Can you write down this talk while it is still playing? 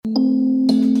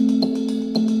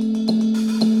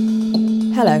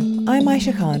Hello, I'm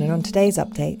Aisha Khan, and on today's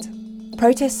update,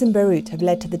 protests in Beirut have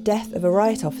led to the death of a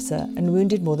riot officer and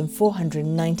wounded more than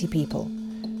 490 people.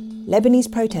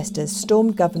 Lebanese protesters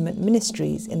stormed government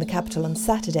ministries in the capital on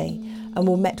Saturday and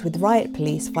were met with riot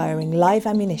police firing live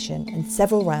ammunition and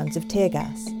several rounds of tear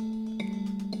gas.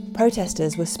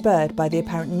 Protesters were spurred by the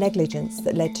apparent negligence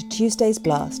that led to Tuesday's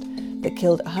blast that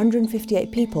killed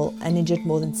 158 people and injured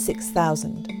more than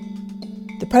 6,000.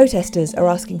 The protesters are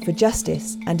asking for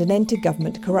justice and an end to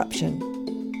government corruption.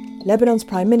 Lebanon's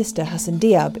Prime Minister Hassan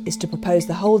Diab is to propose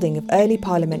the holding of early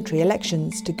parliamentary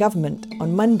elections to government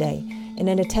on Monday in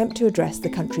an attempt to address the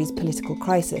country's political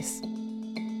crisis.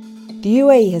 The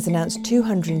UAE has announced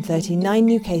 239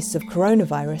 new cases of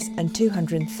coronavirus and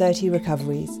 230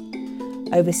 recoveries.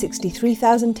 Over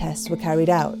 63,000 tests were carried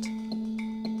out.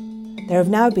 There have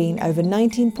now been over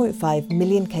 19.5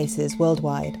 million cases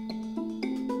worldwide.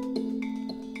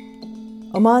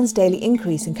 Oman's daily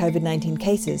increase in COVID-19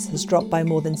 cases has dropped by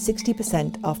more than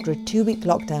 60% after a 2-week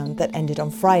lockdown that ended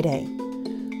on Friday.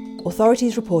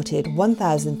 Authorities reported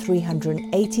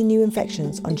 1,380 new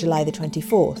infections on July the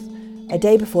 24th, a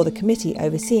day before the committee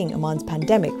overseeing Oman's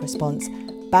pandemic response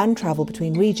banned travel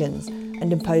between regions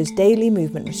and imposed daily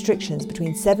movement restrictions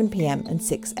between 7 p.m. and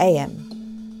 6 a.m.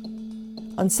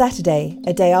 On Saturday,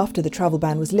 a day after the travel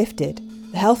ban was lifted,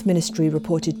 the Health Ministry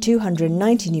reported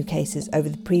 290 new cases over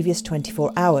the previous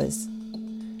 24 hours.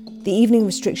 The evening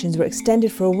restrictions were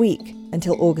extended for a week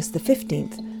until August the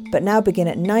 15th, but now begin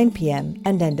at 9 p.m.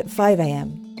 and end at 5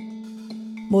 a.m.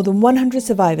 More than 100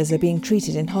 survivors are being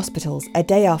treated in hospitals a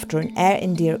day after an Air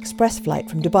India Express flight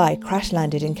from Dubai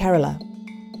crash-landed in Kerala.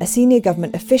 A senior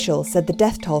government official said the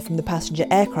death toll from the passenger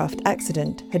aircraft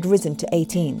accident had risen to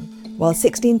 18, while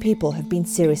 16 people have been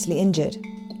seriously injured.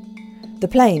 The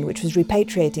plane, which was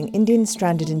repatriating Indians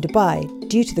stranded in Dubai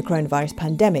due to the coronavirus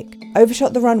pandemic,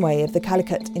 overshot the runway of the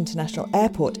Calicut International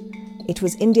Airport. It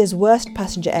was India's worst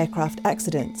passenger aircraft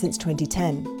accident since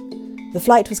 2010. The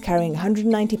flight was carrying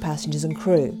 190 passengers and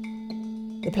crew.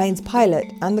 The plane's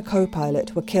pilot and the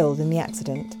co-pilot were killed in the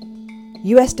accident.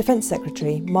 US Defense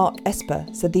Secretary Mark Esper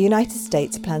said the United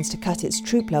States plans to cut its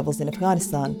troop levels in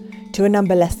Afghanistan to a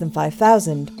number less than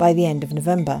 5,000 by the end of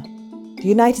November. The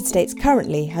United States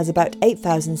currently has about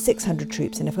 8,600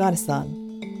 troops in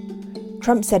Afghanistan.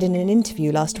 Trump said in an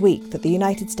interview last week that the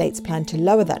United States planned to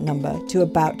lower that number to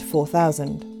about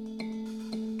 4,000.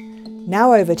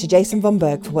 Now over to Jason von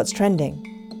Berg for what's trending.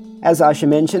 As Aisha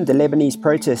mentioned, the Lebanese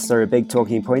protests are a big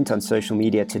talking point on social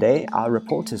media today. Our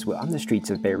reporters were on the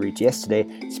streets of Beirut yesterday,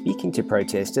 speaking to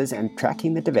protesters and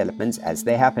tracking the developments as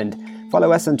they happened.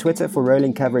 Follow us on Twitter for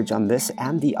rolling coverage on this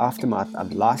and the aftermath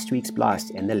of last week's blast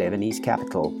in the Lebanese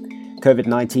capital.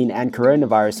 COVID-19 and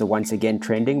coronavirus are once again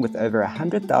trending, with over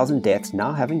 100,000 deaths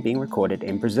now having been recorded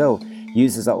in Brazil.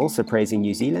 Users are also praising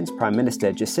New Zealand's Prime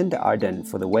Minister Jacinda Ardern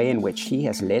for the way in which she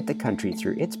has led the country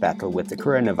through its battle with the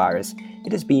coronavirus.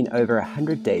 It has been over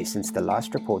 100 days since the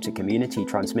last reported community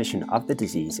transmission of the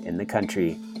disease in the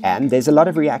country. And there's a lot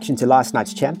of reaction to last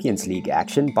night's Champions League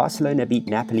action. Barcelona beat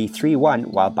Napoli 3-1,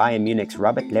 while Bayern Munich's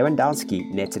Robert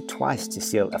Lewandowski netted twice to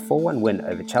seal a 4-1 win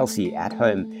over Chelsea at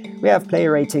home. We have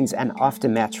player ratings and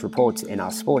after-match reports in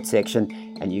our sports section,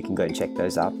 and you can go and check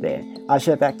those out there.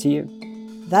 Aisha, back to you.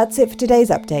 That's it for today's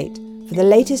update. For the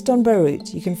latest on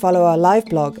Beirut, you can follow our live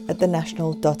blog at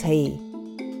thenational.ae.